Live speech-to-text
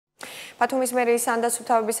ბათუმის მერიის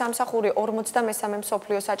სანდასუფთავების სამსახური 43-მე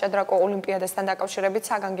მსოფლიო საჭადრაკო ოლიმპიადასთან დაკავშირებით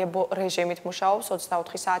საგანგებო რეჟიმით მუშაობს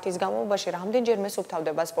 24 საათის განმავლობაში რამდენჯერმე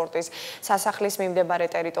სუფთავდება სპორტის სასახლის მიმდებარე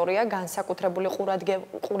ტერიტორია, განსაკუთრებული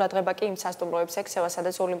ყურადღება კი იმ სასტუმროებს ექცევა,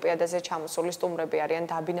 სადაც ოლიმპიადაზე ჩამოსული სტუმრები არიან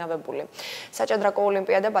დაბინავებული. საჭადრაკო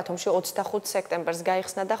ოლიმპიადა ბათუმში 25 სექტემბერს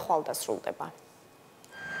გაიხსნა და ხვალ დასრულდება.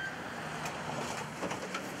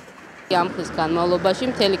 ამ ხის განმავლობაში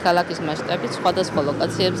მთელი ქალაქის მასშტაბით სხვადასხვა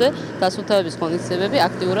ლოკაციებზე დასუფთავების ღონისძიებები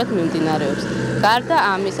აქტიურად მიმდინარეობს. გარდა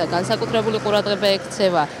ამისა, განსაკუთრებული ყურადღება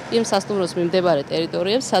ექცევა იმ სასტუმროს მიმდებარე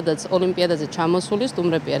ტერიტორიებს, სადაც ოლიმპიადაზე ჩამოსული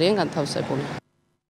სტუმრები არიან განთავსებული.